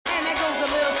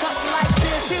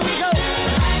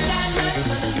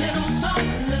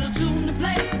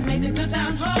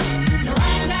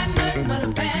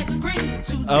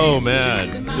Oh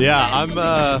man,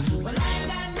 yeah.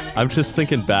 I'm just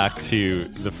thinking back to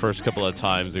the first couple of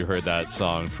times we heard that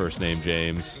song, First Name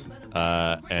James,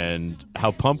 and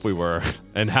how pumped we were,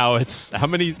 and how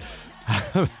many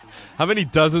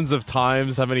dozens of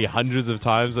times, how many hundreds of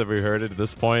times have we heard it at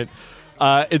this point?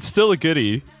 It's still a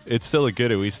goodie. It's still a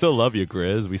goodie. We still love you,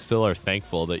 Grizz. We still are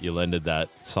thankful that you lended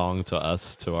that song to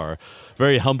us, to our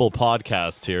very humble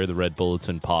podcast here, the Red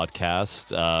Bulletin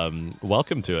Podcast.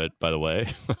 Welcome to it, by the way.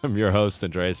 I'm your host,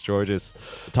 Andreas Georges,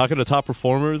 talking to top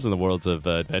performers in the worlds of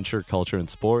adventure, culture, and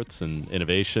sports, and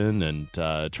innovation, and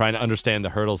trying to understand the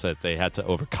hurdles that they had to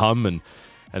overcome,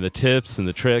 and the tips and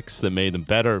the tricks that made them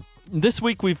better. This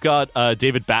week, we've got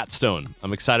David Batstone.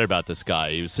 I'm excited about this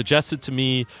guy. He was suggested to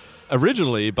me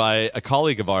originally by a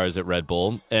colleague of ours at Red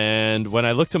Bull, and when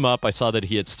I looked him up, I saw that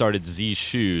he had started Z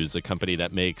Shoes, a company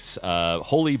that makes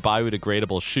wholly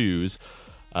biodegradable shoes.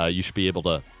 You should be able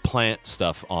to plant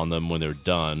stuff on them when they're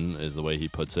done, is the way he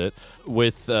puts it,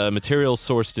 with materials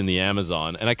sourced in the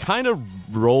Amazon. And I kind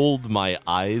of rolled my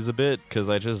eyes a bit, because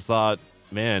I just thought,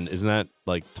 man, isn't that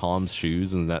like Tom's Shoes?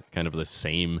 Isn't that kind of the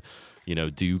same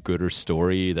do-gooder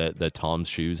story that Tom's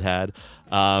Shoes had?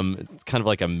 It's kind of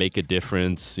like a make a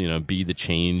difference, be the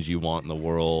change you want in the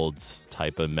world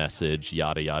type of message,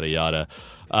 yada, yada, yada.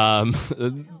 Call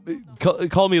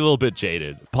me a little bit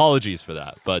jaded. Apologies for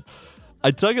that. But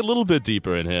I dug a little bit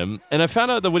deeper in him, and I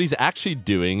found out that what he's actually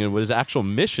doing and what his actual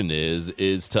mission is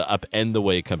to upend the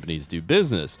way companies do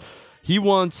business. He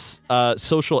wants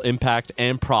social impact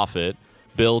and profit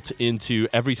built into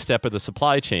every step of the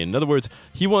supply chain. In other words,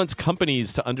 he wants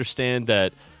companies to understand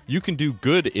that you can do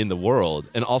good in the world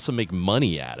and also make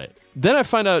money at it. Then I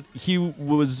find out he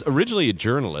was originally a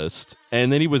journalist,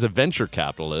 and then he was a venture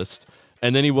capitalist,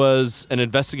 and then he was an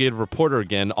investigative reporter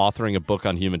again, authoring a book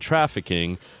on human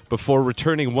trafficking before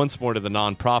returning once more to the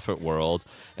nonprofit world.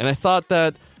 And I thought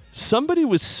that somebody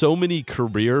with so many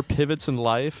career pivots in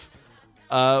life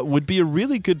would be a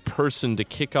really good person to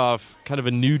kick off kind of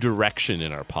a new direction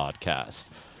in our podcast.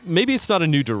 Maybe it's not a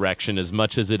new direction as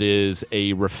much as it is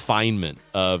a refinement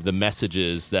of the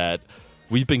messages that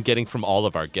we've been getting from all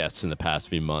of our guests in the past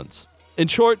few months. In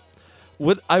short,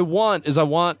 what I want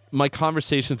my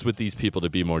conversations with these people to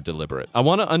be more deliberate. I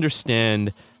want to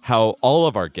understand how all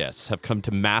of our guests have come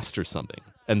to master something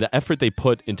and the effort they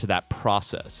put into that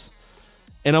process.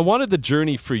 And I wanted the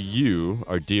journey for you,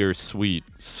 our dear, sweet,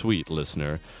 sweet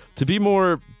listener, to be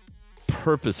more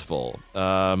purposeful,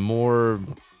 more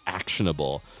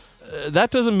actionable.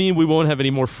 That doesn't mean we won't have any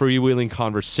more freewheeling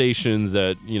conversations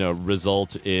that,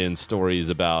 result in stories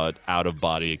about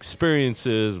out-of-body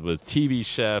experiences with TV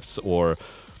chefs or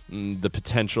the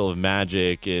potential of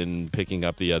magic in picking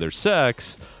up the other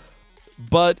sex.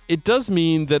 But it does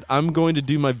mean that I'm going to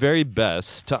do my very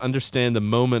best to understand the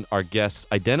moment our guests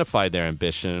identify their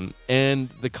ambition and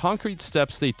the concrete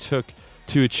steps they took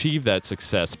to achieve that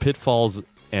success, pitfalls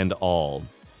and all.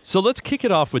 So let's kick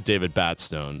it off with David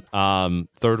Batstone,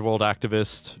 third world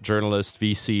activist, journalist,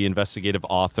 VC, investigative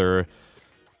author,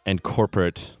 and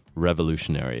corporate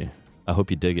revolutionary. I hope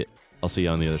you dig it. I'll see you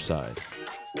on the other side.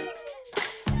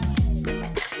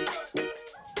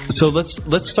 So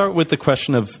let's start with the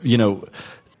question of,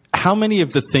 how many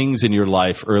of the things in your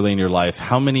life, early in your life,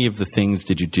 how many of the things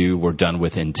did you do were done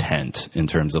with intent in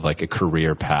terms of like a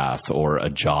career path or a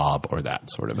job or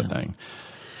that sort of a thing?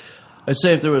 I'd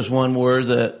say if there was one word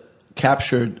that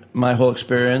captured my whole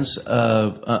experience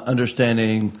of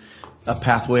understanding a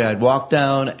pathway I'd walk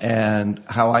down and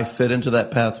how I fit into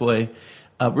that pathway,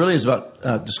 really is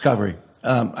about discovery.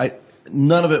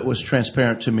 None of it was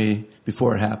transparent to me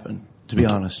before it happened, to be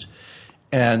honest.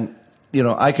 And,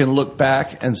 I can look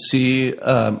back and see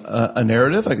a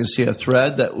narrative. I can see a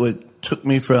thread that took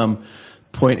me from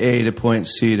point A to point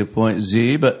C to point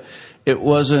Z, but it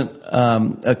wasn't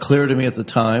clear to me at the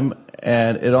time.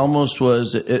 And it almost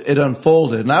was, it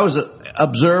unfolded. And I was an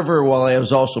observer while I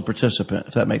was also a participant,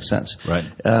 if that makes sense. Right.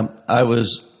 I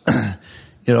was,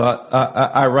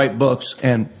 I write books,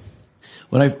 and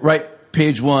when I write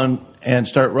page one and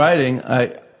start writing,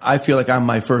 I feel like I'm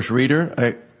my first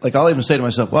reader. I'll even say to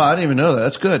myself, "Wow, I didn't even know that.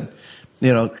 That's good,"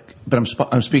 But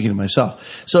I'm speaking to myself.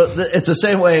 So it's the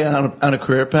same way on a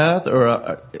career path or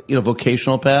a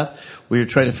vocational path, where you're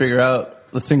trying to figure out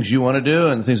the things you want to do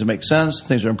and the things that make sense,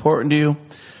 things that are important to you.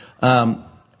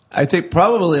 I think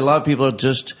probably a lot of people are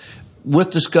just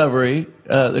with discovery.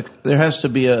 There has to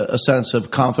be a sense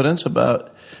of confidence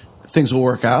about things will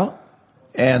work out,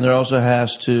 and there also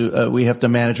has to we have to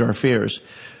manage our fears.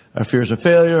 Our fears of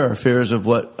failure, our fears of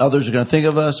what others are going to think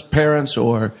of us, parents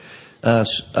or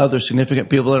other significant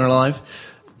people in our life.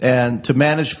 And to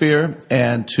manage fear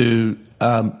and to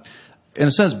in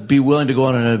a sense, be willing to go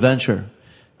on an adventure,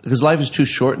 because life is too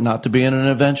short not to be in an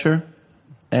adventure.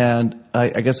 And I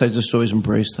guess I just always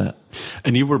embraced that.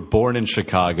 And you were born in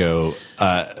Chicago.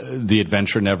 The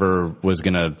adventure never was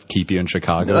going to keep you in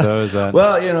Chicago, though? Is that?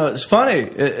 Well, it's funny.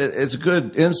 It's a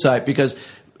good insight, because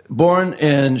born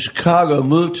in Chicago,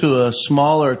 moved to a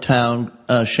smaller town,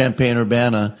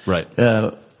 Champaign-Urbana. Right.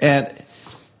 And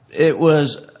it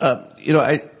was,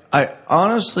 I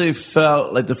honestly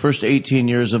felt like the first 18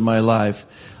 years of my life,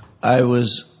 I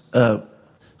was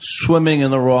swimming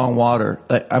in the wrong water.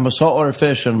 I'm a saltwater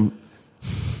fish, and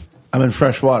I'm in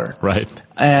fresh water. Right.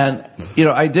 And,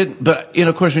 I didn't, but,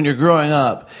 of course, when you're growing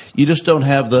up, you just don't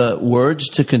have the words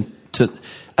to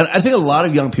and I think a lot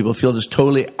of young people feel just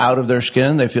totally out of their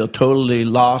skin. They feel totally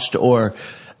lost or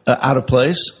out of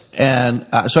place. And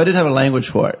so I didn't have a language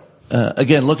for it.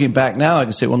 Again, looking back now, I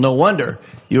can say, well, no wonder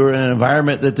you were in an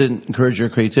environment that didn't encourage your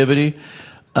creativity.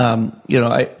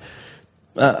 I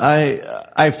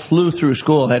flew through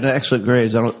school. I had excellent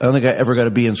grades. I don't think I ever got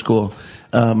a B in school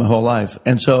my whole life.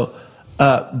 And so,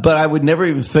 but I would never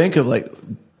even think of like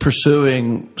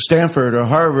pursuing Stanford or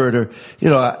Harvard or,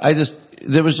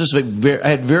 there was just I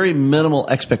had very minimal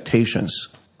expectations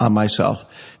on myself,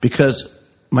 because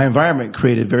my environment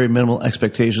created very minimal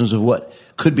expectations of what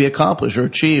could be accomplished or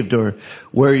achieved or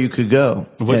where you could go.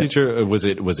 Was it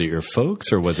your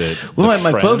folks, or was it? Well,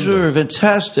 my folks were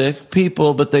fantastic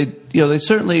people, but they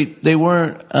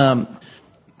weren't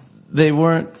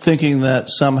thinking that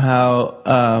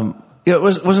somehow, it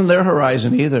wasn't their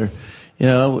horizon either.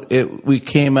 We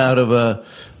came out of a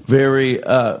very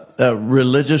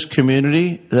religious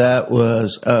community that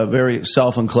was very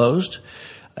self-enclosed,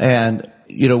 and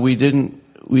we didn't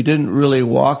really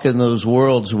walk in those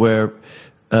worlds where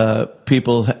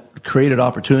people created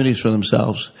opportunities for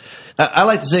themselves. I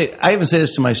like to say, I even say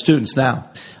this to my students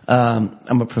now.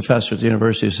 I'm a professor at the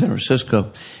University of San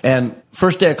Francisco, and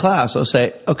first day of class, I'll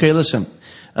say, okay, listen,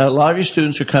 a lot of your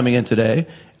students are coming in today,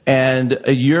 and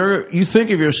you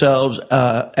think of yourselves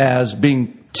as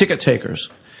being ticket takers.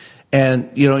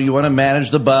 And, you want to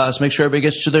manage the bus, make sure everybody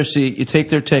gets to their seat, you take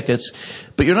their tickets,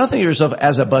 but you're not thinking of yourself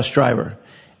as a bus driver.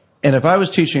 And if I was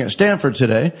teaching at Stanford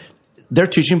today, they're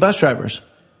teaching bus drivers.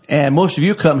 And most of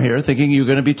you come here thinking you're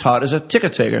going to be taught as a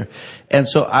ticket taker. And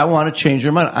so I want to change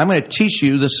your mind. I'm going to teach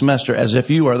you this semester as if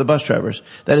you are the bus drivers.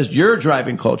 That is your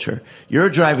driving culture. You're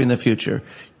driving the future.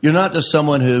 You're not just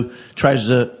someone who tries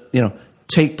to,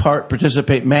 take part,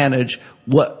 participate, manage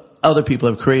what other people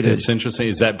have created. It's interesting.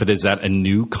 Is that a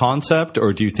new concept,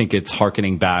 or do you think it's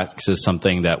harkening back to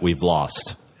something that we've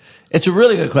lost? It's a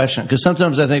really good question, because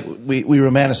sometimes I think we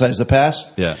romanticize the past.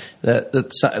 Yeah.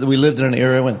 That we lived in an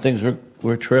era when things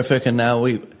were terrific, and now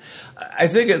I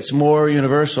think it's more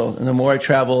universal. And the more I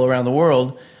travel around the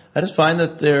world, I just find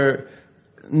that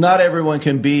not everyone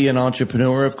can be an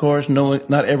entrepreneur, of course.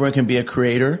 Not everyone can be a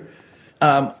creator.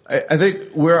 I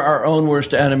think we're our own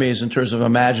worst enemies in terms of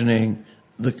imagining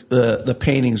the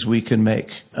paintings we can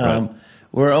make. Right.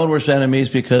 We're our own worst enemies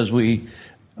because we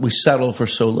settle for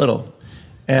so little.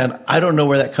 And I don't know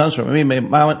where that comes from. I mean,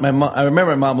 my mom, I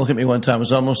remember my mom looking at me one time. It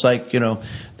was almost like,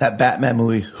 that Batman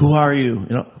movie. Who are you?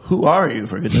 Who are you,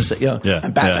 for goodness sake?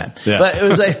 I'm Batman. Yeah. But it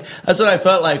was like, that's what I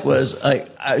felt like was like,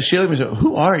 she looked at me and said,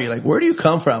 who are you? Like, where do you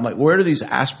come from? Like, where do these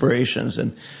aspirations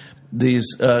and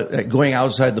these, going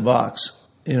outside the box?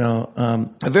 I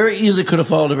very easily could have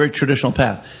followed a very traditional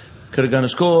path. Could have gone to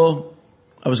school.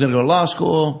 I was going to go to law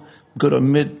school. Go to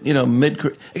mid.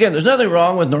 Again, there's nothing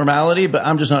wrong with normality, but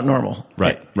I'm just not normal.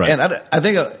 Right. And I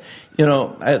think,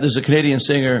 there's a Canadian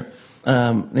singer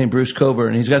named Bruce Cockburn,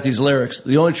 and he's got these lyrics.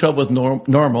 The only trouble with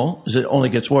normal is it only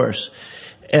gets worse.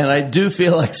 And I do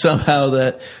feel like somehow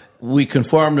that we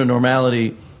conform to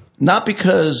normality, not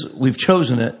because we've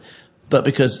chosen it, but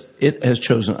because it has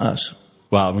chosen us.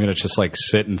 Wow, I'm going to just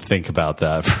sit and think about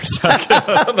that for a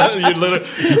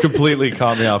second. You completely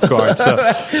caught me off guard.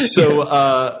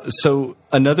 So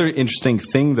another interesting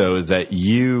thing though is that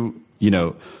you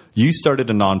started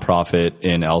a nonprofit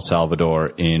in El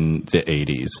Salvador in the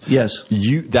 80s. Yes.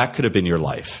 That could have been your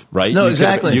life, right? No,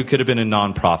 exactly. You could have been a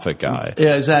nonprofit guy.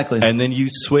 Yeah, exactly. And then you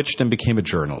switched and became a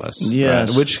journalist.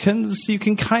 Yes. Right? You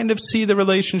can kind of see the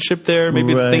relationship there.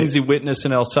 Maybe the things you witnessed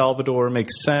in El Salvador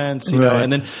makes sense, you know.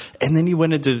 And then you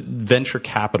went into venture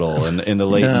capital in the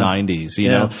late 90s, you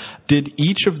know. Did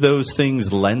each of those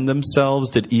things lend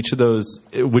themselves?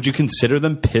 Would you consider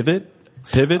them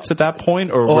pivots at that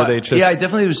point, or were they just... Yeah, I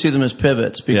definitely would see them as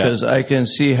pivots, because I can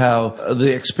see how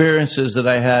the experiences that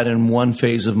I had in one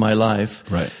phase of my life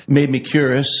made me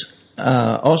curious,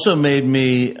 also made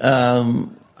me...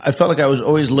 I felt like I was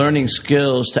always learning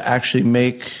skills to actually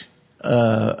make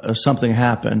something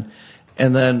happen.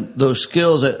 and then those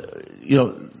skills that,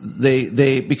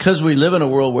 they because we live in a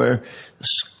world where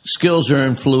skills are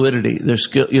in fluidity. There's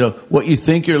skill, what you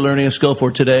think you're learning a skill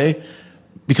for today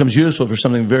becomes useful for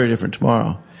something very different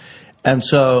tomorrow. And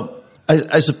so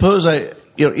I suppose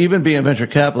even being a venture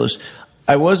capitalist,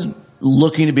 I wasn't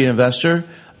looking to be an investor.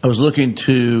 I was looking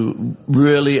to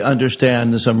really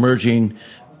understand this emerging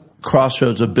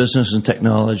crossroads of business and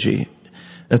technology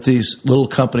that these little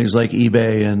companies like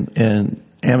eBay and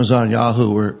Amazon and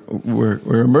Yahoo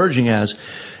were emerging as.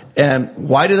 And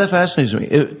why did that fascinate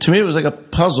me? To me, it was like a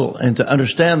puzzle, and to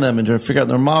understand them and to figure out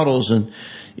their models. And,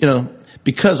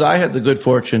 because I had the good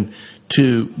fortune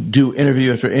to do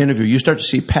interview after interview, you start to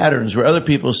see patterns where other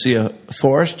people see a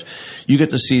forest. You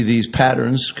get to see these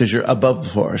patterns because you're above the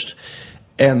forest.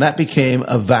 And that became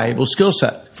a valuable skill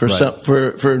set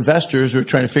for investors who are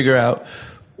trying to figure out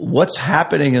what's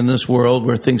happening in this world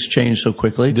where things change so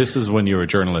quickly. This is when you were a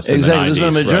journalist. Exactly. In the 90s, this is when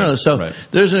I'm a journalist. So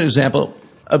there's an example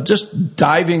of just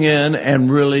diving in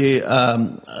and really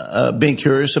being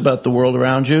curious about the world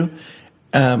around you.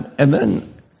 And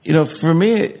then, for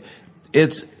me,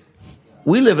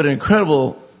 we live at an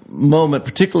incredible moment,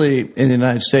 particularly in the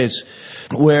United States,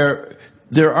 where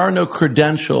there are no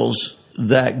credentials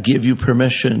that give you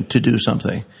permission to do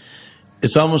something.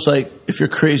 It's almost like if you're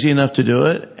crazy enough to do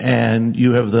it and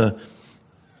you have the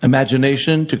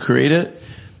imagination to create it,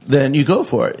 then you go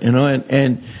for it, and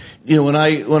when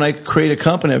I create a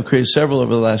company, I've created several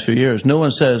over the last few years. No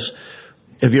one says,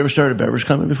 have you ever started a beverage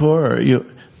company before?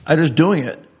 I'm just doing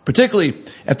it, particularly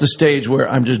at the stage where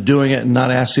I'm just doing it and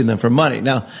not asking them for money.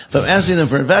 Now, if I'm asking them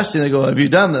for investing, they go, have you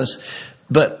done this?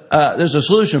 But there's a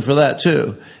solution for that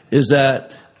too, is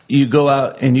that you go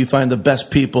out and you find the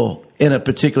best people in a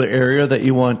particular area that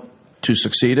you want to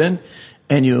succeed in,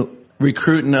 and you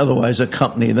recruit and otherwise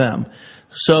accompany them.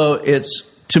 So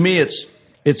to me,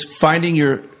 it's finding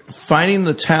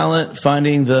the talent,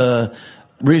 finding the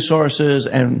resources,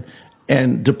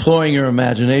 and deploying your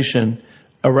imagination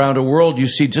around a world you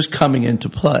see just coming into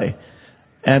play.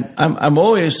 And I'm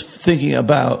always thinking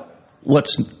about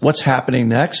what's happening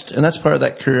next, and that's part of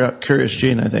that curious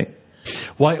gene, I think.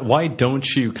 Why don't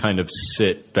you kind of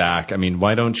sit back? I mean,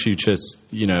 why don't you just,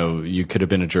 you could have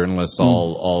been a journalist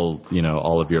all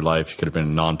of your life. You could have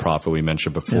been a nonprofit we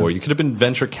mentioned before. Yeah. You could have been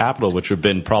venture capital, which would have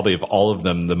been probably of all of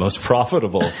them the most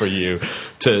profitable for you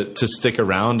to stick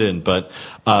around in. But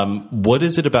what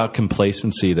is it about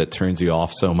complacency that turns you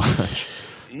off so much?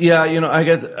 Yeah,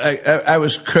 I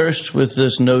was cursed with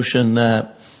this notion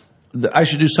that I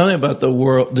should do something about the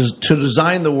world, to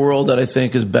design the world that I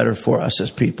think is better for us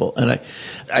as people. And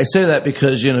I say that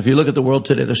because, if you look at the world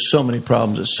today, there's so many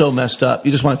problems. It's so messed up.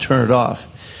 You just want to turn it off.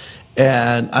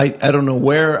 And I don't know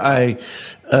where I,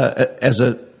 as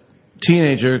a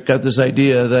teenager, got this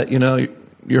idea that,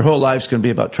 your whole life's going to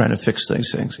be about trying to fix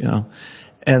things,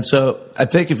 And so I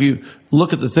think if you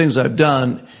look at the things I've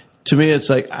done, to me, it's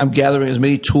like I'm gathering as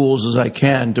many tools as I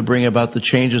can to bring about the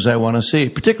changes I want to see,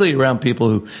 particularly around people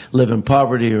who live in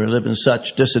poverty or live in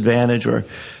such disadvantage or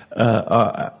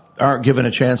aren't given a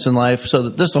chance in life. So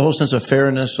that the whole sense of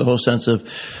fairness, the whole sense of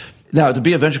now to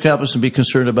be a venture capitalist and be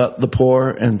concerned about the poor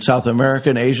in South America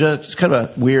and Asia, it's kind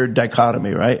of a weird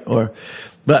dichotomy, right?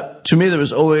 But to me, there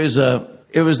was always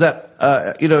it was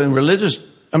that in religious.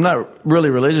 I'm not really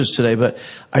religious today, but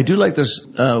I do like this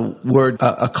word,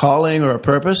 a calling or a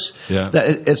purpose. Yeah.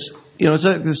 That it's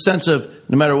a sense of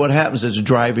no matter what happens, it's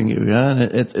driving you. Yeah, and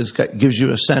it gives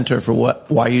you a center for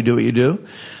why you do what you do.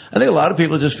 I think a lot of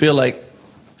people just feel like,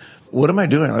 what am I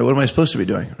doing? Like, what am I supposed to be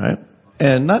doing? Right?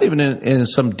 And not even in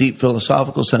some deep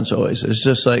philosophical sense always. It's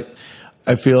just like,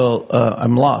 I feel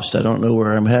I'm lost. I don't know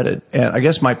where I'm headed. And I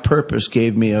guess my purpose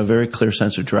gave me a very clear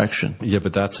sense of direction. Yeah,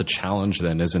 but that's a challenge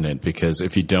then, isn't it? Because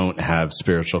if you don't have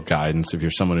spiritual guidance, if you're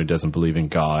someone who doesn't believe in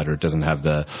God or doesn't have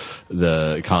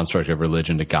the construct of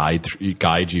religion to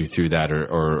guide you through that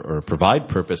or provide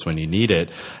purpose when you need it,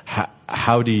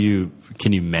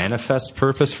 can you manifest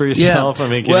purpose for yourself? Yeah.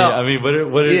 What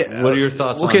are your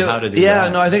thoughts on how to do that? Yeah,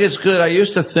 no, I think it's good. I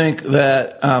used to think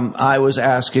that I was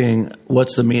asking,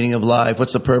 what's the meaning of life?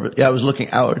 What's the purpose? Yeah, I was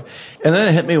looking outward. And then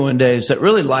it hit me one day is that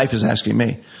really life is asking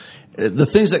me. The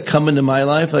things that come into my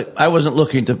life, like I wasn't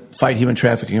looking to fight human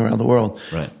trafficking around the world.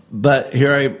 Right. But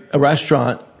here a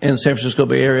restaurant in the San Francisco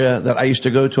Bay Area that I used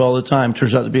to go to all the time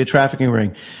turns out to be a trafficking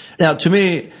ring. Now, to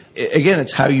me, again,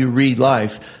 it's how you read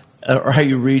life. Or how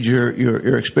you read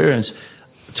your experience.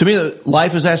 To me,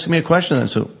 life is asking me a question. Then,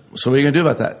 so what are you going to do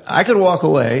about that? I could walk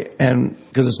away, and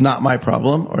because it's not my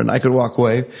problem, or I could walk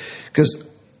away because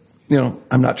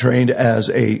I'm not trained as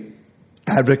a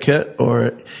advocate.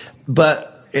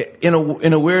 But in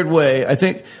a weird way, I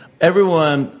think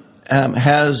everyone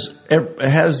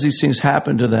has these things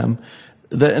happen to them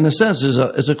that, in a sense,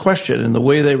 is a question, and the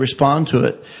way they respond to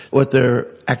it, what their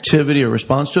activity or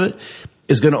response to it,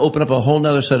 is going to open up a whole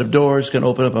nother set of doors, going to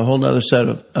open up a whole nother set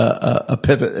of a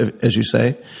pivot, as you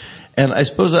say. And I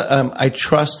suppose I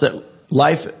trust that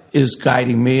life is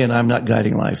guiding me, and I'm not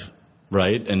guiding life.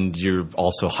 Right, and you're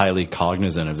also highly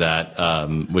cognizant of that,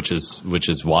 which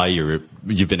is why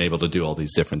you've been able to do all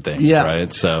these different things,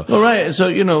 right? So, well, right.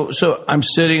 So so I'm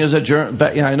sitting as a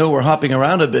journalist. I know we're hopping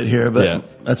around a bit here,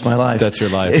 but that's my life. That's your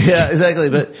life. Yeah, exactly.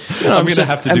 But I'm going to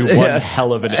have to do one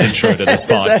hell of an intro to this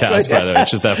podcast, by the way,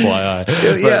 just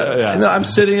FYI. No, I'm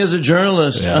sitting as a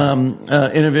journalist,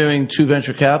 interviewing two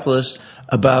venture capitalists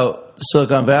about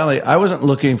Silicon Valley. I wasn't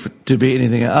looking to be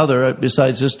anything other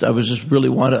besides I was just really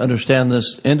want to understand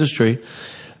this industry.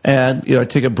 And, I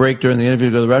take a break during the interview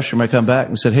to go to the restroom. I come back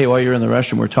and said, hey, while you're in the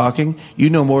restroom, we're talking. You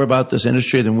know more about this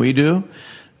industry than we do.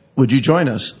 Would you join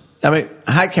us? I mean,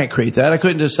 I can't create that. I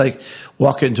couldn't just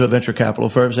walk into a venture capital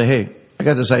firm and say, hey, I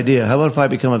got this idea. How about if I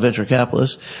become a venture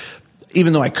capitalist?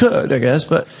 Even though I could, I guess,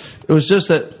 but it was just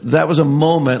that was a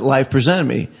moment life presented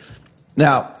me.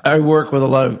 Now, I work with a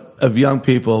lot of young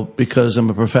people because I'm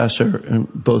a professor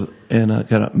both in a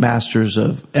kind of master's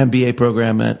of MBA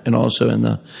program and also in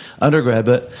the undergrad.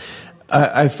 But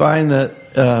I find that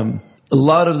a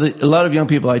lot of young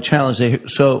people I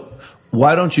challenge. So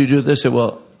why don't you do this? They say,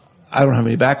 well, I don't have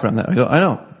any background in that. I go, I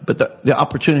know, but the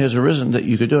opportunity has arisen that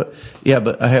you could do it. Yeah,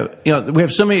 but I have. We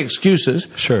have so many excuses.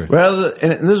 Sure.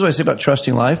 And this is what I say about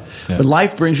trusting life. Yeah. When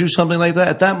life brings you something like that,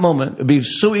 at that moment, it'd be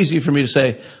so easy for me to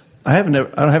say, I don't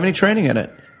have any training in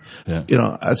it. Yeah.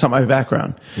 That's not my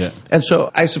background. Yeah. And so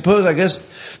I guess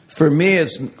for me,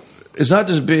 it's not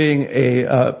just being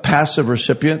a passive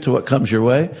recipient to what comes your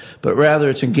way, but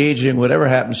rather it's engaging whatever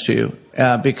happens to you.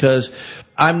 Because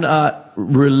I'm not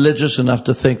religious enough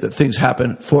to think that things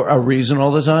happen for a reason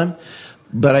all the time.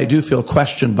 But I do feel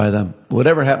questioned by them.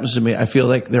 Whatever happens to me, I feel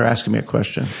like they're asking me a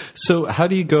question. So how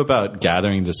do you go about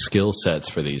gathering the skill sets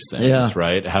for these things,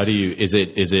 right? How do you, is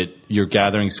it you're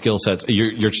gathering skill sets,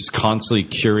 you're just constantly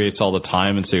curious all the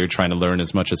time, and so you're trying to learn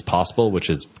as much as possible, which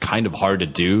is kind of hard to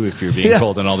do if you're being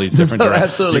pulled in all these different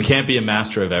directions. Absolutely. You can't be a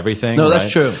master of everything. No, right?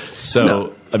 That's true.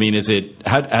 So, I mean, is it,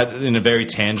 how, in a very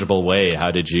tangible way,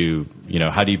 how do you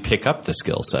pick up the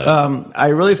skill set? I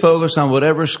really focus on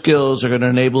whatever skills are going to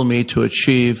enable me to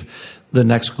achieve the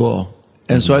next goal.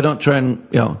 And so I don't try and,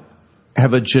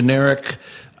 have a generic,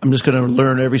 I'm just going to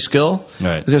learn every skill.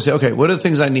 Right. I'm going to say, okay, what are the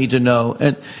things I need to know?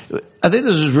 And I think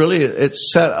this is really,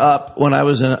 it's set up when I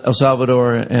was in El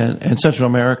Salvador and Central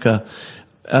America,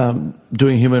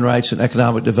 doing human rights and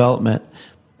economic development.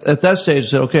 At that stage, I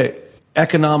said, okay,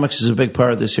 economics is a big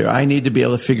part of this here. I need to be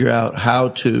able to figure out how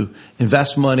to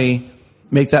invest money,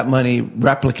 make that money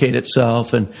replicate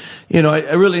itself. And,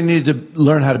 I really need to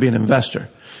learn how to be an investor.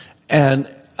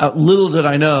 And little did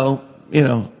I know,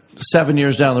 7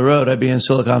 years down the road, I'd be in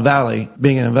Silicon Valley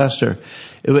being an investor.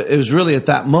 It was really at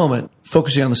that moment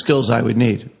focusing on the skills I would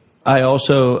need. I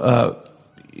also,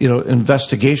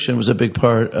 investigation was a big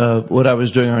part of what I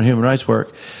was doing on human rights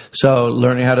work. So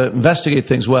learning how to investigate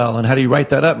things well, and how do you write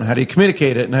that up, and how do you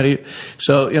communicate it, and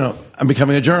I'm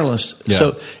becoming a journalist. Yeah.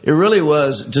 So it really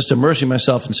was just immersing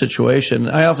myself in situation.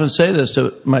 I often say this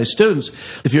to my students: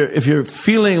 if you're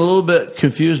feeling a little bit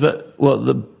confused,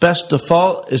 the best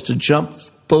default is to jump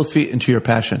both feet into your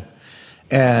passion.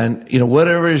 And,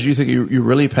 whatever it is you think you're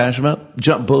really passionate about,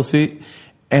 jump both feet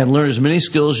and learn as many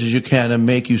skills as you can and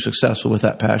make you successful with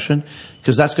that passion,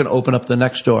 because that's going to open up the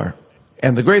next door.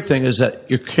 And the great thing is that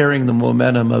you're carrying the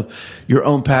momentum of your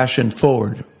own passion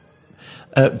forward.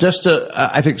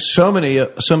 I think so many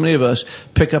of us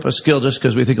pick up a skill just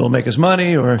because we think it'll make us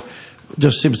money, or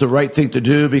just seems the right thing to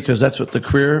do because that's what the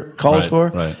career calls for.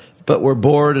 Right. But we're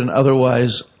bored and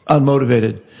otherwise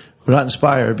unmotivated. We're not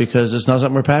inspired because it's not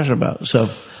something we're passionate about. So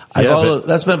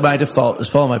that's been my default, is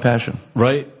follow my passion.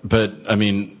 Right. But I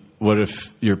mean, what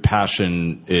if your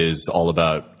passion is all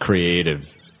about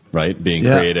creative, right? Being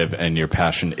creative, and your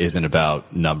passion isn't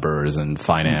about numbers and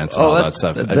finance and all that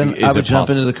stuff. Then I would jump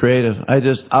into the creative.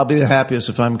 I'll be the happiest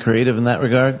if I'm creative in that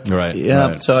regard. Right. Yeah.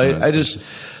 Right. So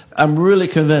I'm really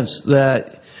convinced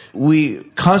that we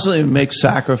constantly make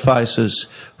sacrifices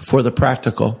for the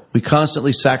practical. We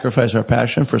constantly sacrifice our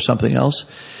passion for something else.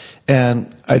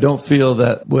 And I don't feel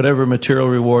that whatever material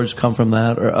rewards come from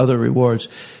that or other rewards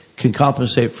can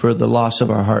compensate for the loss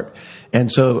of our heart. And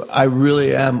so I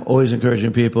really am always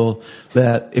encouraging people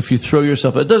that if you throw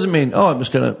yourself, it doesn't mean, I'm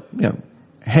just going to,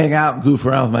 hang out and goof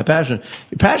around with my passion.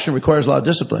 Your passion requires a lot of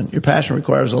discipline. Your passion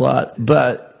requires a lot,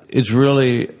 but it's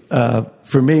really,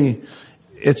 for me,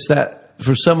 it's that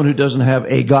for someone who doesn't have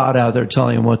a God out there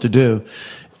telling them what to do,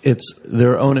 it's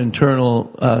their own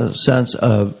internal sense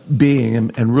of being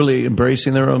and really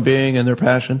embracing their own being and their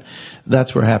passion.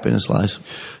 That's where happiness lies.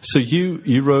 So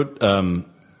you wrote,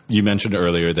 you mentioned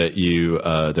earlier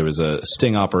that there was a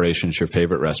sting operation at your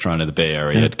favorite restaurant in the Bay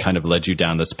Area. It kind of led you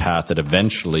down this path that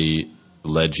eventually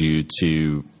led you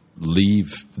to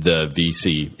leave the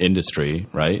VC industry,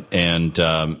 right? And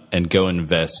go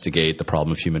investigate the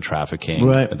problem of human trafficking,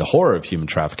 right. The horror of human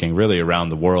trafficking really around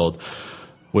the world,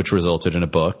 which resulted in a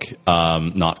book,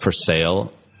 Not for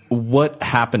Sale. What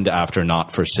happened after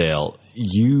Not for Sale?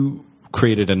 You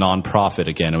created a nonprofit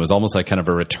again. It was almost like kind of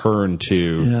a return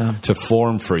to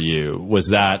form for you.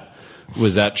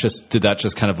 Did that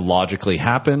just kind of logically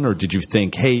happen, or did you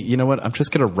think, hey, you know what, I'm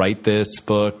just going to write this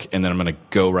book and then I'm going to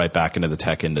go right back into the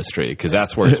tech industry? Because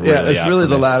that's where it's really it's really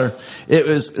the latter.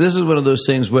 This is one of those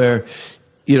things where,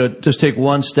 just take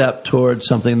one step towards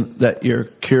something that your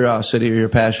curiosity or your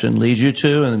passion leads you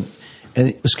to. And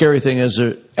the scary thing is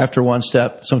that after one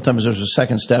step, sometimes there's a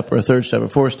second step or a third step or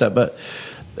fourth step. But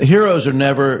heroes are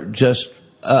never just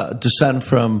descend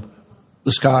from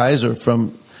the skies or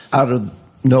from out of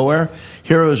nowhere.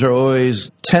 Heroes are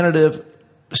always tentative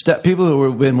step. People who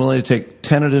have been willing to take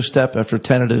tentative step after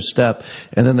tentative step,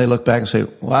 and then they look back and say,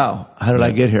 wow, how did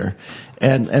I get here?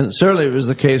 And certainly it was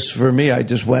the case for me. I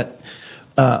just went,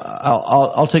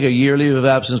 I'll take a year leave of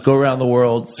absence, go around the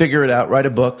world, figure it out, write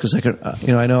a book, because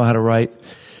I know how to write.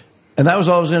 And that was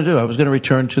all I was going to do. I was going to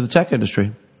return to the tech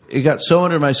industry. It got so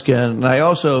under my skin. And I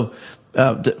also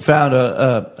found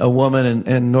a woman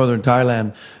in northern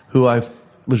Thailand who I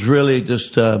was really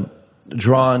just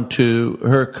drawn to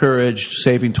her courage,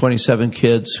 saving 27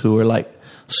 kids who were like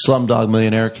slumdog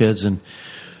millionaire kids, and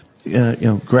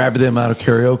grabbing them out of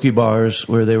karaoke bars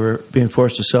where they were being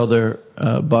forced to sell their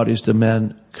bodies to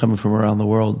men coming from around the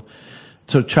world.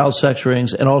 So child sex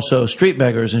rings and also street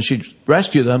beggars, and she'd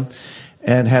rescue them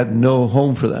and had no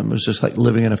home for them. It was just like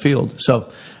living in a field.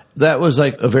 So that was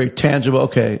like a very tangible,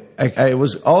 okay,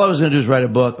 all I was going to do is write a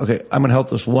book. Okay, I'm going to help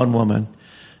this one woman.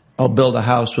 I'll build a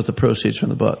house with the proceeds from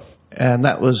the book. And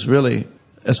that was really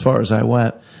as far as I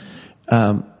went.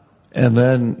 And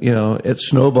then, it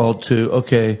snowballed to,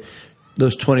 okay,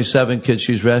 those 27 kids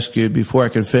she's rescued, before I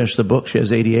can finish the book, she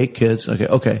has 88 kids.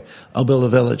 Okay, I'll build a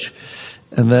village.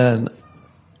 And then,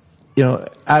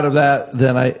 out of that,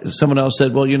 then someone else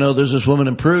said, well, there's this woman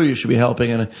in Peru you should be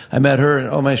helping. And I met her, and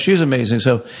oh man, she's amazing.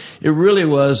 So it really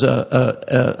was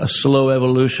a slow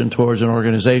evolution towards an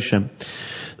organization.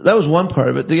 That was one part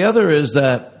of it. The other is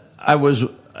that I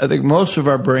think most of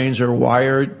our brains are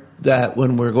wired that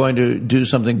when we're going to do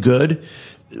something good,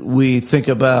 we think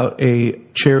about a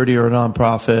charity or a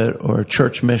nonprofit or a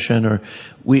church mission, or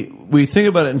we think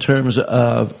about it in terms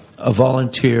of a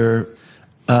volunteer,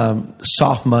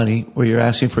 soft money where you're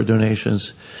asking for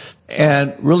donations,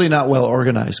 and really not well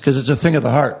organized, because it's a thing of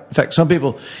the heart. In fact, some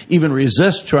people even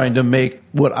resist trying to make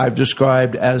what I've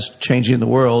described as changing the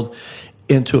world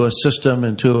into a system,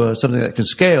 into something that can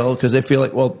scale, because they feel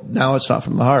like, well, now it's not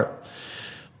from the heart.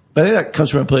 But I think that comes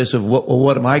from a place of,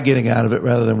 what am I getting out of it,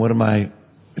 rather than what am I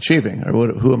achieving, or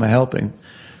who am I helping?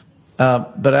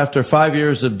 But after 5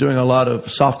 years of doing a lot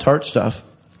of soft heart stuff,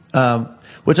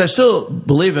 which I still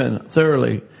believe in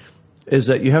thoroughly, is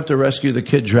that you have to rescue the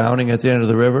kid drowning at the end of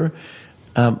the river.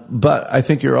 But I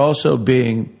think you're also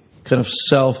being kind of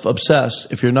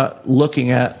self-obsessed if you're not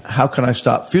looking at how can I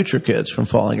stop future kids from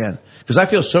falling in. Because I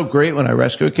feel so great when I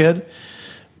rescue a kid,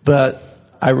 but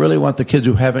I really want the kids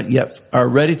who haven't yet are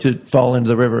ready to fall into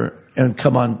the river and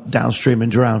come on downstream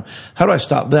and drown. How do I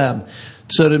stop them?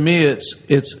 So to me,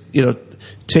 it's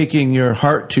taking your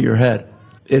heart to your head.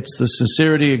 It's the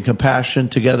sincerity and compassion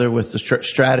together with the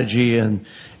strategy and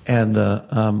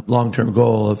the long-term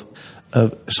goal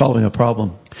of solving a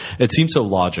problem. It seems so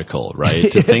logical, right,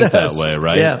 to think that way,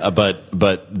 right? Yeah.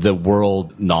 But the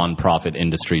world nonprofit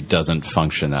industry doesn't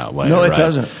function that way. No, it right?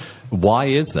 doesn't. Why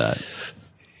is that?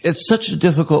 It's such a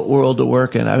difficult world to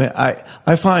work in. I mean,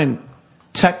 I find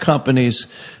tech companies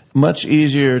much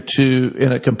easier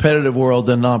in a competitive world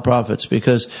than nonprofits,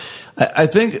 because I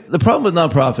think the problem with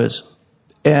nonprofits,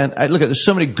 and I look at, there's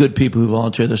so many good people who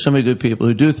volunteer, there's so many good people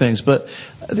who do things, but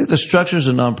I think the structures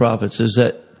of nonprofits is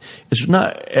that it's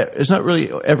not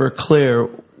really ever clear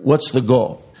what's the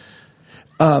goal.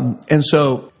 And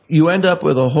so you end up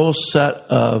with a whole set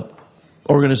of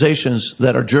organizations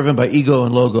that are driven by ego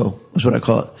and logo, is what I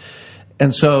call it.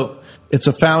 And so it's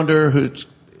a founder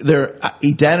their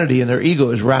identity and their ego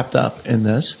is wrapped up in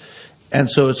this. And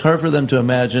so it's hard for them to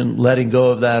imagine letting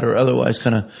go of that, or otherwise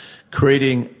kind of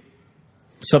creating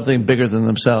something bigger than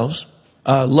themselves.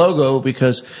 logo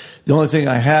because the only thing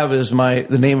I have is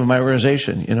the name of my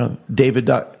organization,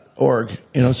 David.org,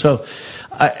 so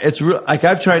it's real. Like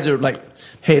I've tried to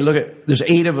hey, look there's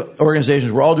 8 of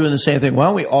organizations. We're all doing the same thing. Why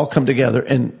don't we all come together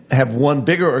and have one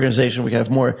bigger organization? We can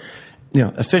have more,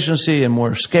 efficiency and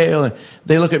more scale. And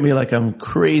they look at me like I'm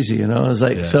crazy, It's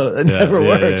like, so it never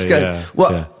works.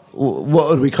 What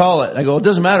would we call it? I go, it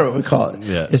doesn't matter what we call it.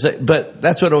 Yeah. It's like, but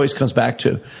that's what it always comes back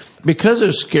to. Because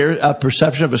there's a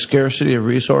perception of a scarcity of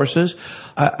resources,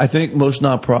 I think most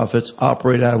nonprofits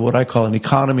operate out of what I call an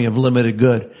economy of limited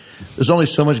good. There's only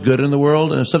so much good in the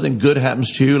world, and if something good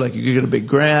happens to you, like you get a big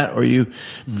grant or you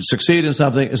succeed in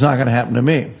something, it's not going to happen to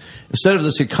me. Instead of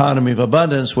this economy of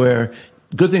abundance where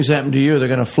good things happen to you, they're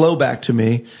going to flow back to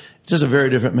me, it's just a very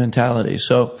different mentality.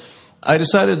 So I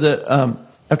decided that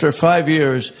after 5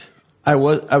 years, I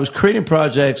was creating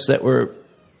projects that were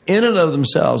in and of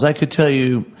themselves. I could tell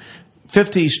you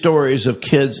 50 stories of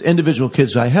kids, individual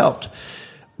kids I helped.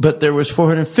 But there was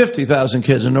 450,000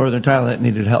 kids in northern Thailand that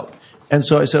needed help. And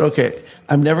so I said, okay,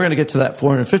 I'm never going to get to that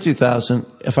 450,000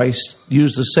 if I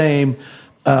use the same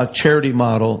charity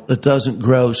model that doesn't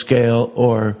grow, scale,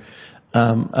 or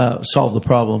solve the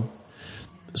problem.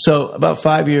 So about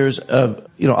 5 years of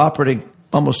operating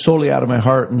almost solely out of my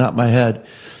heart and not my head,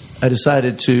 I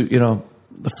decided to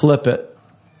flip it.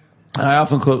 And I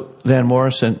often quote Van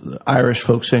Morrison, the Irish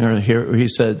folk singer here, where he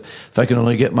said, if I can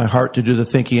only get my heart to do the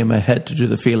thinking and my head to do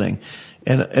the feeling.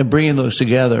 And bringing those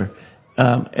together,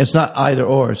 it's not either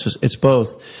or, it's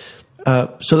both.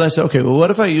 So then I said, okay, well,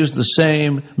 what if I use the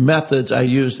same methods I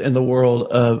used in the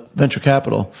world of venture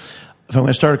capital? If I'm going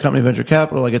to start a company of venture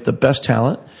capital, I get the best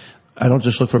talent. I don't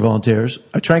just look for volunteers.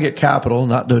 I try and get capital,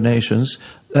 not donations.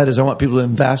 That is, I want people to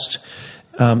invest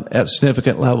at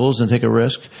significant levels and take a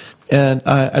risk. And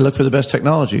I look for the best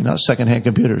technology, not secondhand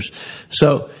computers.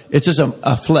 So it's just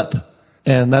a flip.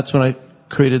 And that's when I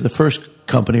created the first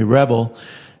company, Rebel.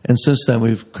 And since then,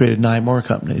 we've created 9 more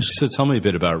companies. So tell me a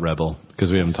bit about Rebel,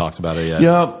 because we haven't talked about it yet.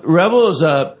 Yeah, Rebel is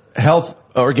a health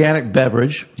organic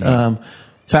beverage.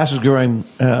 Fastest growing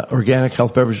organic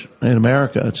health beverage in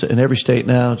America. It's in every state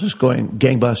now, just going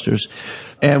gangbusters.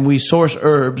 And we source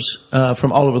herbs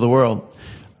from all over the world.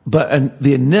 But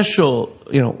the initial,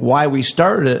 why we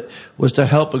started it was to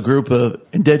help a group of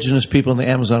indigenous people in the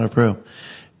Amazon of Peru.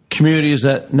 Communities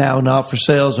that now not for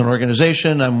sale as an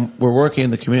organization. We're working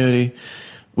in the community.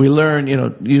 We learn,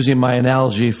 using my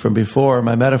analogy from before,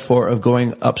 my metaphor of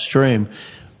going upstream.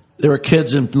 There were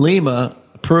kids in Lima,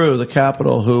 Peru, the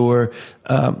capital, who were,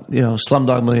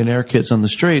 slumdog millionaire kids on the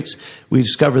streets. We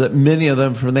discovered that many of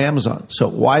them from the Amazon. So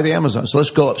why the Amazon? So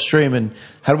let's go upstream, and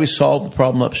how do we solve the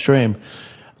problem upstream?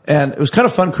 And it was kind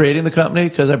of fun creating the company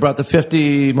because I brought the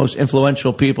 50 most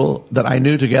influential people that I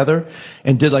knew together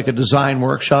and did like a design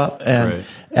workshop and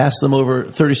asked them over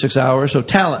 36 hours. So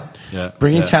talent,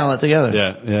 bringing talent together.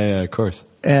 Yeah, of course.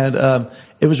 And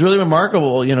it was really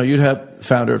remarkable. You'd have the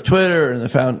founder of Twitter and the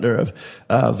founder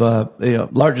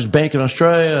of largest bank in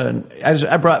Australia. And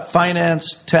I brought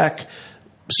finance, tech,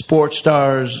 sports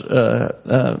stars,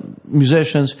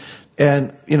 musicians.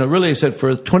 And, really I said,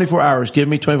 for 24 hours, give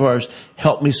me 24 hours,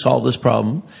 help me solve this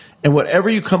problem. And whatever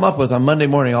you come up with on Monday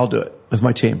morning, I'll do it with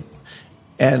my team.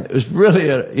 And it was really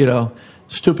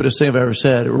stupidest thing I've ever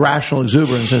said, rational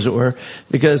exuberance, as it were,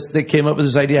 because they came up with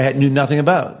this idea I knew nothing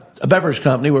about. A beverage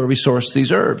company where we source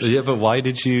these herbs. Yeah, but why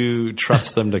did you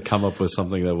trust them to come up with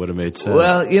something that would have made sense?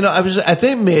 Well, I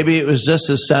think maybe it was just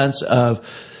a sense of,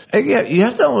 you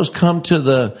have to almost come to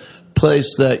the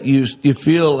place that you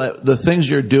feel that the things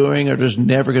you're doing are just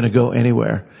never going to go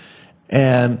anywhere.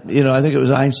 And, I think it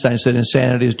was Einstein said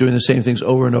insanity is doing the same things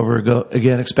over and over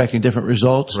again, expecting different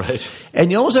results. Right. And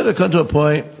you almost have to come to a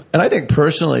point, and I think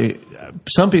personally,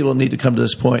 some people need to come to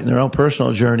this point in their own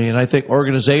personal journey. And I think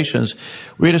organizations,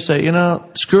 we just say,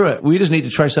 screw it. We just need to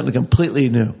try something completely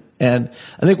new. And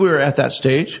I think we were at that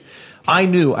stage. I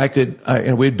knew I could,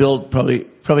 and we'd build probably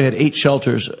had 8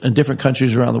 shelters in different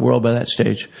countries around the world by that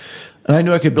stage. And I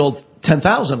knew I could build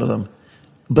 10,000 of them,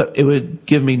 but it would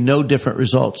give me no different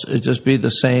results. It'd just be the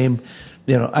same.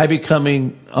 I'd be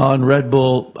coming on Red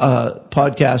Bull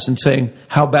podcast and saying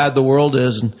how bad the world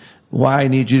is and why I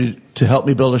need you to help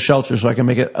me build a shelter so I can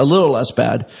make it a little less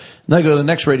bad. And I go to the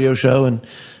next radio show and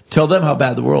tell them how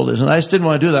bad the world is. And I just didn't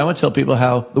want to do that. I want to tell people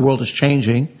how the world is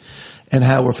changing and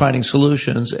how we're finding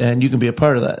solutions, and you can be a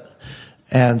part of that.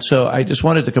 And so I just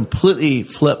wanted to completely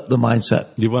flip the mindset.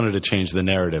 You wanted to change the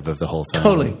narrative of the whole thing.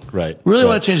 Totally. Right. Really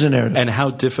want to change the narrative. And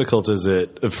how difficult is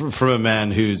it from a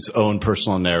man whose own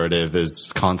personal narrative is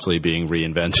constantly being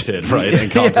reinvented, right? And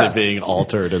constantly being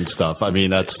altered and stuff. I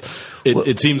mean,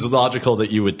 it seems logical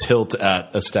that you would tilt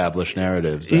at established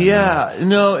narratives. Then. Yeah.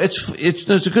 No, it's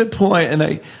a good point.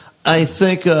 And I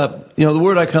think, the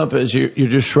word I come up is you're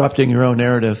disrupting your own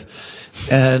narrative.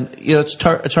 And, it's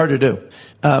hard to do.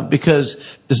 Because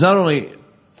it's not only,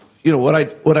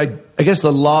 I guess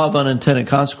the law of unintended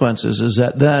consequences is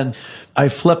that then I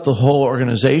flipped the whole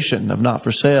organization of Not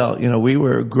for Sale. We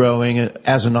were growing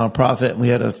as a nonprofit and we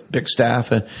had a big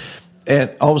staff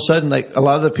and all of a sudden, like a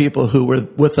lot of the people who were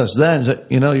with us then said,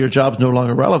 your job's no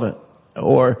longer relevant.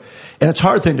 And it's a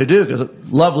hard thing to do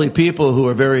because lovely people who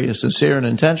are very sincere and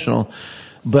intentional,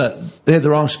 but they had the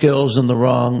wrong skills and the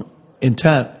wrong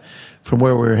intent from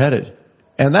where we were headed.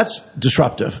 And that's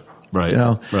disruptive. Right.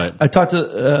 Right. I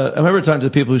remember talking to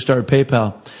the people who started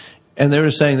PayPal, and they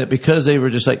were saying that because they were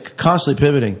just like constantly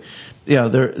pivoting, they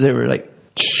were like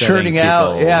churning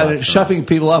out, shuffling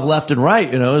people off left and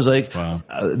right. It was like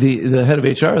the head of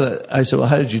HR. I said, well,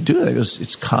 how did you do that? He goes,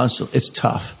 it's constant. It's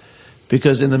tough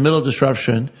because in the middle of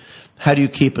disruption, how do you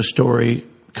keep a story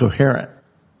coherent?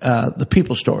 The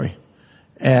people story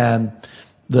and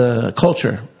the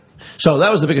culture. So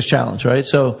that was the biggest challenge, right?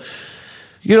 So.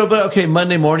 But okay,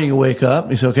 Monday morning you wake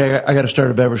up, you say, okay, I got to start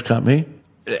a beverage company.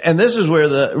 And this is where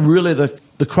the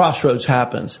crossroads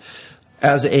happens.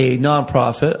 As a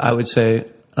nonprofit, I would say,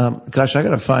 I got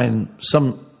to find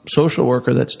some social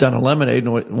worker that's done a lemonade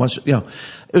and wants, it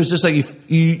was just like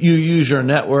you use your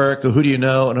network or who do you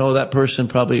know? And that person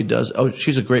probably does. Oh,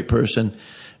 she's a great person.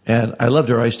 And I loved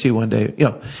her iced tea one day,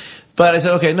 But I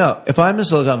said, okay, no, if I'm in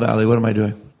Silicon Valley, what am I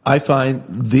doing? I find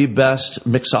the best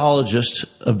mixologist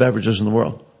of beverages in the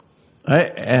world.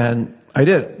 Right? And I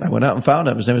did. I went out and found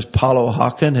him. His name is Paulo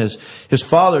Hawken. His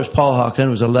father is Paul Hawken, who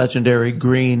was a legendary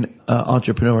green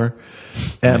entrepreneur.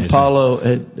 And amazing. Paulo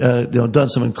had done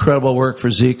some incredible work for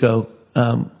Zico,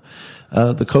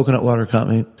 the coconut water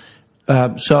company.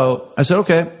 So I said,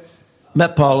 okay,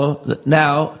 met Paulo.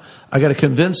 Now I got to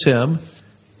convince him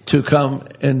to come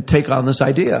and take on this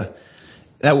idea.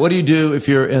 Now, what do you do if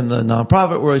you're in the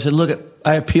nonprofit world? He said, look,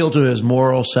 I appeal to his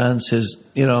moral sense,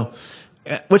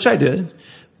 which I did.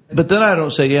 But then I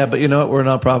don't say, yeah, but you know what? We're a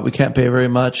nonprofit. We can't pay very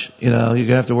much. You're going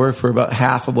to have to work for about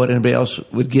half of what anybody else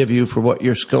would give you for what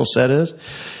your skill set is.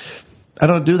 I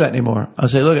don't do that anymore. I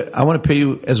say, look, I want to pay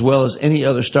you as well as any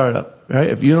other startup,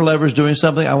 right? If Unilever is doing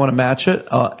something, I want to match it.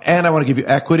 And I want to give you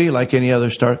equity like any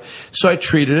other startup. So I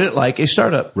treated it like a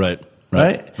startup. Right.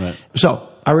 So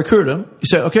I recruited him. He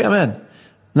said, okay, I'm in.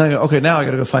 And I go, okay, now I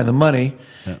got to go find the money,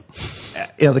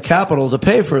 the capital to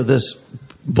pay for this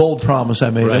bold promise I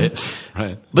made him.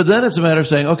 Right. But then it's a matter of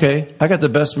saying, okay, I got the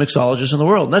best mixologist in the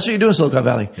world. And that's what you do in Silicon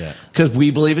Valley. Because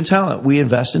we believe in talent. We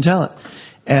invest in talent.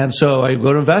 And so I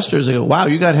go to investors. They go, wow,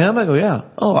 you got him? I go, yeah.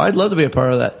 Oh, I'd love to be a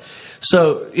part of that.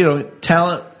 So,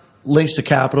 talent links to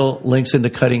capital, links into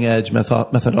cutting edge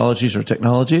methodologies or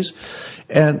technologies.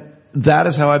 And that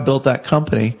is how I built that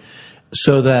company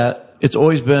so that it's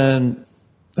always been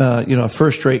a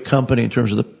first-rate company in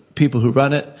terms of the people who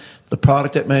run it, the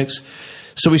product it makes.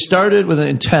 So we started with an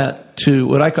intent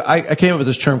to I came up with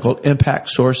this term called impact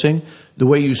sourcing. The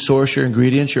way you source your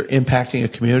ingredients, you're impacting a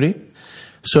community.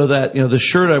 So that, the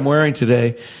shirt I'm wearing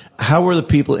today, how were the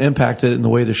people impacted in the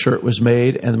way the shirt was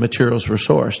made and the materials were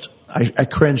sourced? I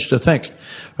cringe to think,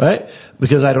 right?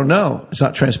 Because I don't know. It's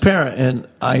not transparent. And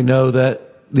I know that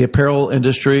the apparel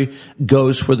industry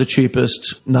goes for the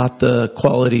cheapest, not the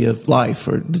quality of life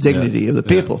or the dignity of the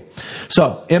people.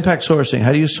 So impact sourcing,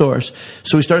 how do you source?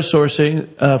 So we started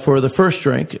sourcing for the first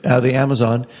drink out of the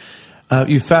Amazon.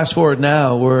 You fast forward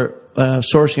now, we're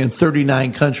sourcing in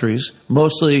 39 countries,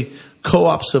 mostly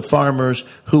co-ops of farmers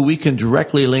who we can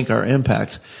directly link our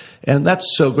impact. And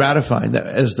that's so gratifying that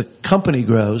as the company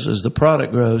grows, as the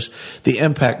product grows, the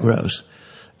impact grows.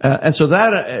 And so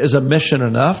that is a mission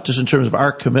enough, just in terms of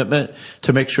our commitment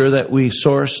to make sure that we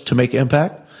source to make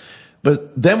impact.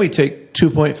 But then we take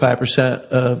 2.5%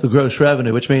 of the gross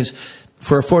revenue, which means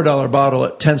for a $4 bottle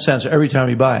at 10 cents every time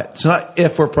you buy it. It's not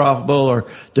if we're profitable or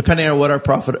depending on what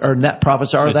our net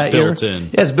profits are that year. It's built in.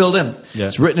 Yeah, it's built in. Yeah.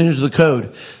 It's written into the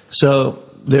code. So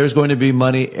there's going to be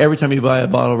money every time you buy a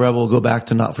bottle of Rebel will go back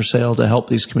to Not for Sale to help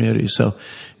these communities. So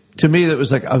to me, that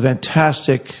was like a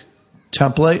fantastic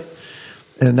template.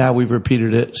 And now we've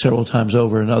repeated it several times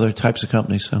over in other types of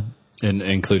companies. So, and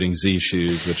including Z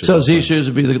Shoes, which is so Z Shoes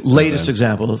would be the latest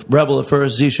example. Rebel at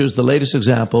first, Z Shoes the latest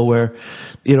example where,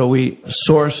 we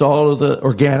source all of the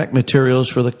organic materials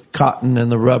for the cotton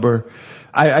and the rubber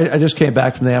I just came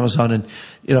back from the Amazon and,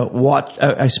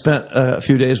 I spent a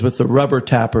few days with the rubber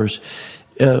tappers.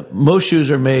 Most shoes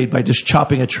are made by just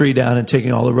chopping a tree down and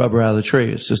taking all the rubber out of the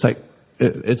tree. It's just like,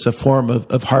 it's a form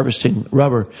of harvesting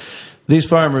rubber. These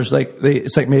farmers,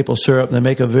 it's like maple syrup. They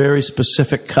make a very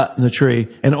specific cut in the tree,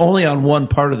 and only on one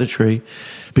part of the tree,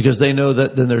 because they know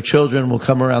that then their children will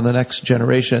come around the next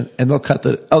generation and they'll cut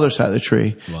the other side of the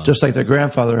tree, just like their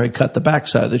grandfather had cut the back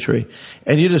side of the tree.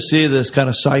 And you just see this kind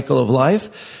of cycle of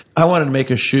life. I wanted to make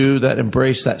a shoe that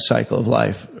embraced that cycle of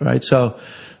life, right? So,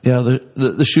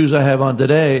 the shoes I have on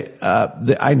today,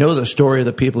 I know the story of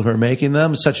the people who are making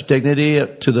them. Such dignity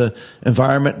to the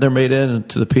environment they're made in and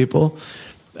to the people.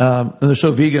 And they're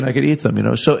so vegan, I could eat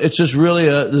them, So it's just really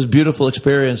this beautiful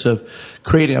experience of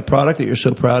creating a product that you're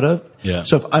so proud of. Yeah.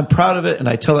 So if I'm proud of it and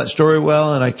I tell that story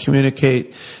well and I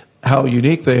communicate how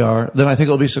unique they are, then I think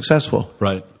it'll be successful.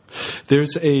 Right.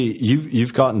 There's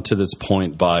you've gotten to this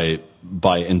point by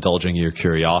indulging your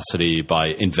curiosity, by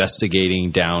investigating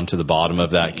down to the bottom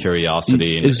of that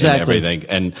curiosity and everything.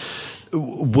 And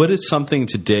what is something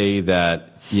today that,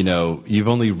 you've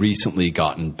only recently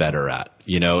gotten better at?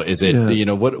 Is it,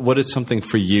 what is something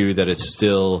for you that is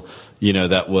still,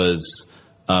 that was,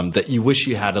 that you wish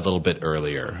you had a little bit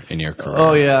earlier in your career?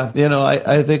 Oh, yeah.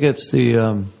 I think it's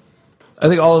I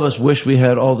think all of us wish we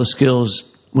had all the skills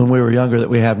when we were younger that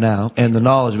we have now and the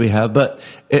knowledge we have, but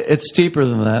it's deeper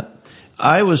than that.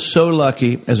 I was so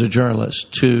lucky as a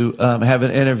journalist to have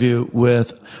an interview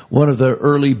with one of the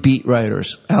early beat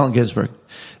writers, Allen Ginsberg.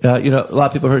 A lot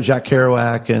of people heard Jack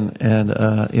Kerouac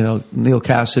and Neil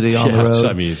Cassidy on the road.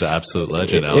 I mean, he's an absolute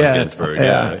legend, Allen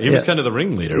Ginsberg. He was kind of the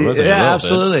ringleader, wasn't he? Yeah,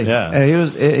 absolutely. Yeah.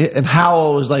 And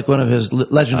Howl was like one of his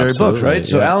legendary books, right?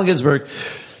 So Allen Ginsberg,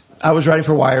 I was writing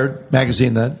for Wired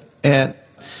magazine then, and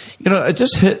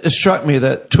it struck me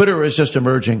that Twitter was just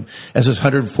emerging as this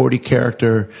 140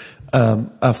 character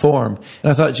form.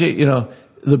 And I thought,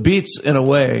 the beats, in a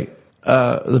way,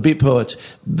 the beat poets,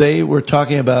 they were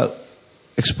talking about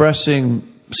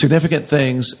expressing significant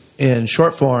things in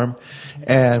short form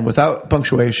and without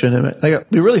punctuation. And it'd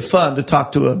be really fun to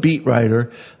talk to a beat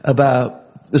writer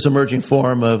about this emerging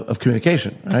form of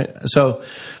communication, right? So,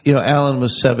 Allen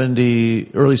was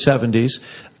early 70s,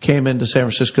 came into San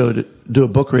Francisco to do a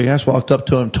book reading. I just walked up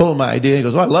to him, told him my idea. He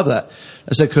goes, "Oh, I love that."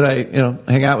 I said, "Could I,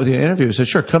 hang out with you in an interview?" He said,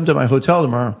 "Sure, come to my hotel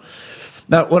tomorrow."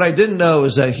 Now, what I didn't know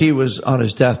is that he was on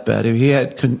his deathbed. He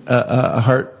had a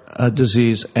heart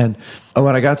disease. And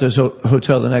when I got to his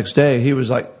hotel the next day,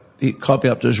 he called me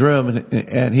up to his room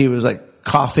and he was like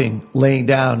coughing, laying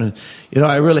down. And,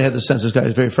 I really had the sense this guy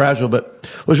is very fragile, but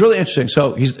it was really interesting.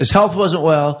 So his health wasn't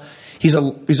well. He's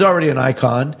already an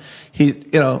icon.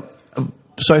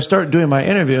 So I started doing my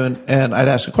interview and I'd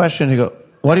ask a question. He'd go,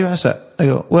 "Why do you ask that?" I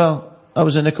go, "Well, I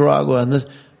was in Nicaragua and this,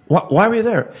 why were you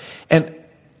there?" And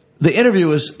the interview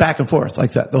was back and forth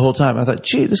like that the whole time. I thought,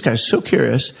 gee, this guy's so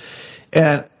curious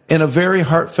and in a very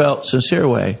heartfelt, sincere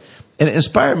way. And it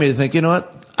inspired me to think, you know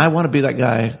what? I want to be that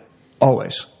guy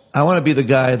always. I want to be the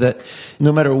guy that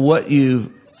no matter what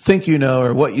you think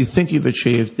or what you think you've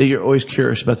achieved, that you're always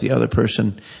curious about the other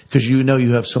person because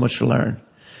you have so much to learn.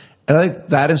 And I think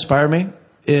that inspired me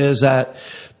is that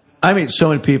I meet so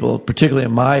many people, particularly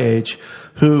in my age,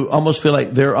 who almost feel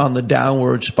like they're on the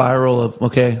downward spiral of,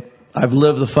 okay, I've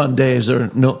lived the fun days.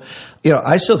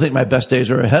 I still think my best days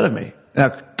are ahead of me. Now,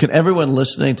 can everyone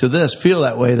listening to this feel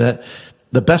that way, that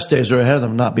the best days are ahead of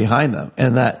them, not behind them,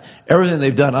 and that everything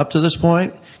they've done up to this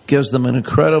point gives them an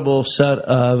incredible set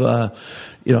of,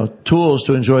 tools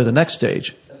to enjoy the next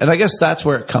stage? And I guess that's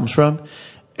where it comes from.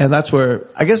 And that's where,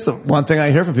 I guess the one thing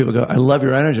I hear from people go, "I love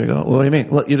your energy." I go, "Well, what do you mean?"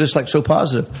 "Well, you're just so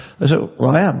positive." I said, "Well,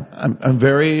 I am. I'm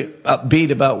very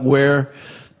upbeat about where,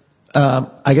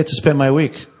 I get to spend my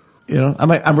week.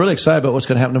 I'm really excited about what's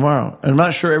going to happen tomorrow. And I'm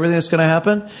not sure everything that's going to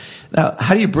happen. Now,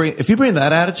 if you bring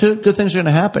that attitude, good things are going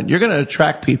to happen. You're going to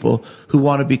attract people who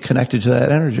want to be connected to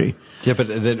that energy. Yeah, but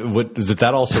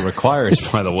that also requires,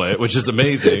 by the way, which is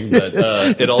amazing,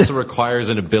 that it also requires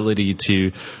an ability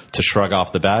to shrug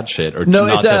off the bad shit, or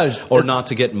not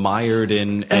to get mired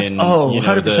in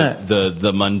 100%.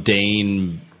 the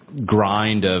mundane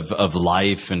grind of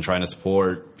life and trying to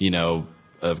support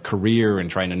a career and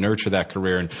trying to nurture that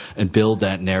career and build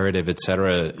that narrative, et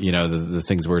cetera. The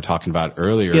things we were talking about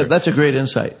earlier. Yeah, that's a great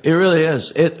insight. It really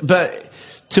is. But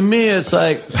to me, it's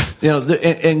like,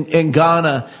 in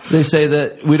Ghana, they say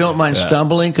that we don't mind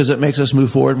stumbling because it makes us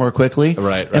move forward more quickly.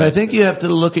 Right. And I think you have to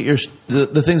look at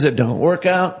the things that don't work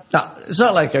out. Now, it's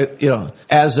not like,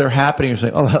 as they're happening, you're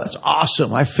saying, "Oh, that's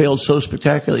awesome. I failed so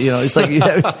spectacularly." It's like,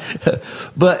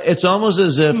 but it's almost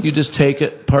as if you just take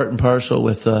it part and parcel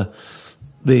with,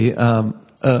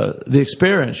 the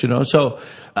experience, So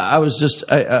I was just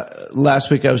last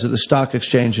week I was at the stock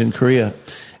exchange in Korea,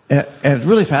 and it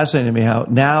really fascinated me how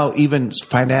now even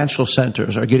financial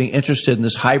centers are getting interested in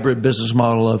this hybrid business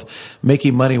model of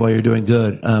making money while you're doing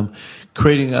good,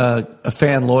 creating a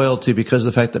fan loyalty because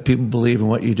of the fact that people believe in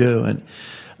what you do. And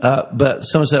but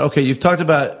someone said, okay, you've talked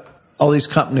about all these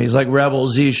companies like Rebel,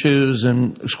 Z Shoes,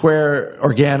 and Square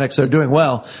Organics that are doing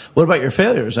well. What about your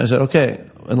failures? And I said, okay,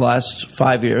 in the last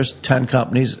 5 years, 10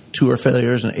 companies, 2 are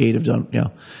failures and 8 have done,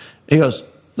 He goes,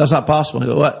 that's not possible. I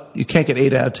go, what? You can't get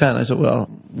 8 out of 10. I said, well,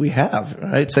 we have,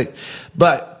 right? It's like,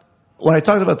 but when I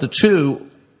talked about the 2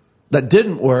 that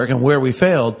didn't work and where we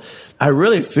failed, I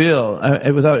really feel,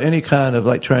 without any kind of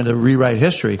like trying to rewrite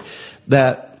history,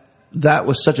 that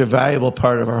was such a valuable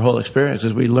part of our whole experience,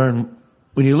 is when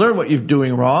you learn what you're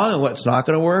doing wrong and what's not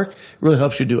going to work, it really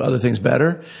helps you do other things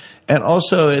better. And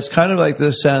also, it's kind of like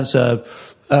this sense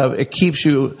of it keeps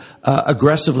you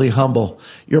aggressively humble.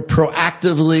 You're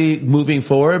proactively moving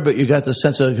forward, but you got the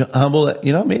sense of humble that,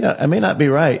 I may not be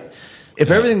right.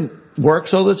 If everything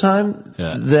works all the time,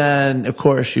 then, of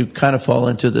course, you kind of fall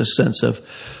into this sense of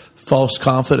false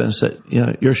confidence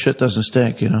that, your shit doesn't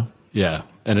stink, Yeah.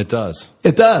 And it does.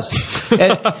 It does.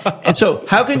 And so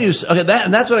how can you, and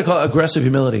that's what I call aggressive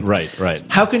humility. Right.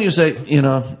 How can you say,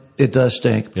 it does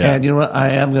stink. Yeah. And you know what?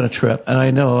 I am going to trip. And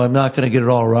I know I'm not going to get it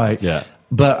all right. Yeah.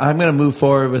 But I'm going to move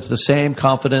forward with the same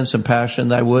confidence and passion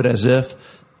that I would as if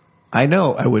I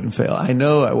know I wouldn't fail. I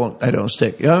know I don't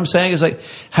stink. You know what I'm saying? It's like,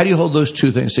 how do you hold those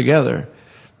two things together?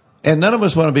 And none of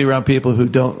us want to be around people who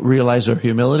don't realize their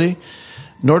humility,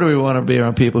 nor do we want to be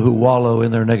around people who wallow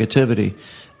in their negativity.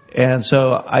 And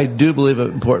so I do believe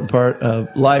an important part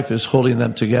of life is holding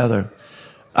them together.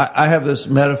 I have this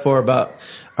metaphor about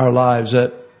our lives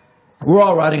that we're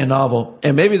all writing a novel,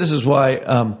 and maybe this is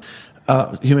why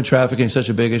human trafficking is such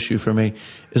a big issue for me,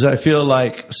 is I feel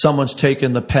like someone's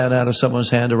taken the pen out of someone's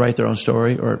hand to write their own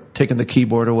story, or taken the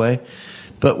keyboard away.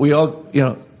 But we all,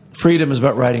 freedom is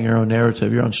about writing your own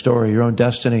narrative, your own story, your own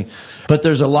destiny. But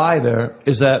there's a lie there,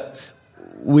 is that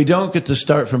we don't get to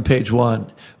start from page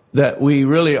 1. That we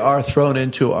really are thrown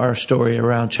into our story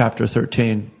around chapter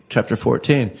 13, chapter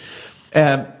 14.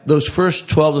 And those first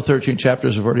 12 to 13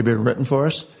 chapters have already been written for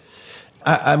us.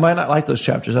 I might not like those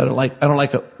chapters. I don't like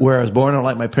where I was born. I don't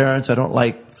like my parents. I don't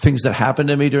like things that happened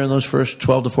to me during those first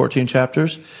 12 to 14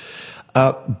 chapters.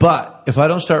 But if I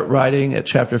don't start writing at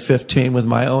chapter 15 with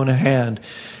my own hand,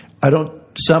 I don't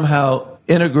somehow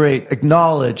integrate,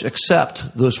 acknowledge,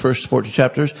 accept those first 14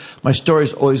 chapters, my story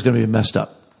is always going to be messed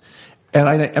up. And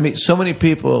I mean, so many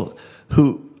people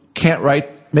who can't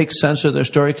make sense of their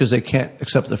story because they can't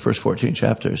accept the first 14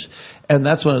 chapters. And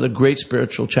that's one of the great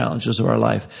spiritual challenges of our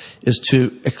life, is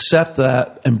to accept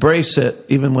that, embrace it,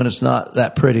 even when it's not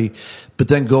that pretty, but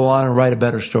then go on and write a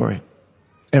better story.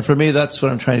 And for me, that's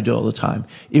what I'm trying to do all the time.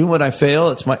 Even when I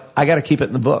fail, I got to keep it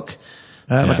in the book.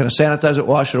 I'm not going to sanitize it,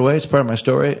 wash it away. It's part of my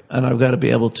story, and I've got to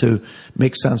be able to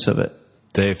make sense of it.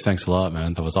 Dave, thanks a lot,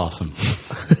 man. That was awesome.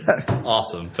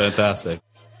 Awesome. Fantastic.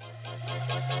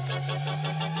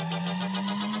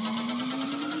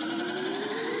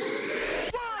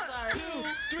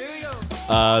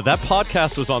 That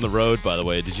podcast was on the road, by the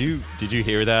way. Did you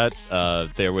hear that?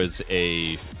 There was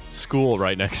a school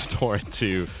right next door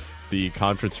to the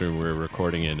conference room we were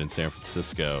recording in San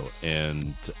Francisco,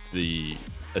 and the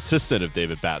assistant of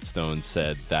David Batstone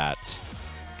said that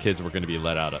kids were going to be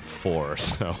let out at 4.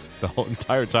 So the whole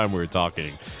entire time we were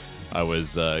talking, I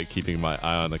was keeping my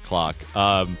eye on the clock.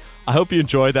 I hope you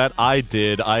enjoyed that. I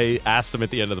did. I asked him at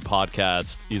the end of the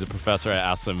podcast. He's a professor. I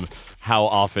asked him how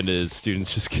often his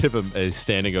students just give him a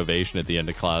standing ovation at the end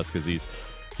of class, because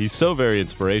he's so very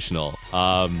inspirational.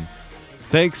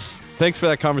 Thanks for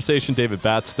that conversation, David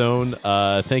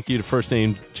Batstone. Thank you to First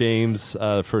Name James,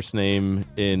 first name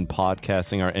in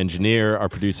podcasting, our engineer, our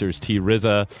producers T.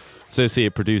 Rizza,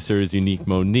 associate producers Unique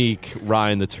Monique,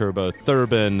 Ryan the Turbo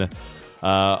Thurbin,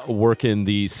 working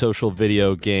the social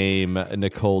video game,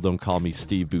 Nicole Don't Call Me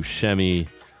Steve Buscemi,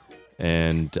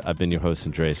 and I've been your host,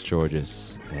 Andreas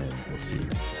Georges, and we'll see you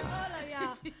next time.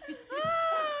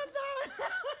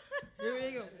 Here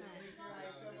we go. Look,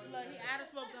 I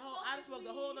just smoked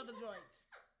the whole other joint.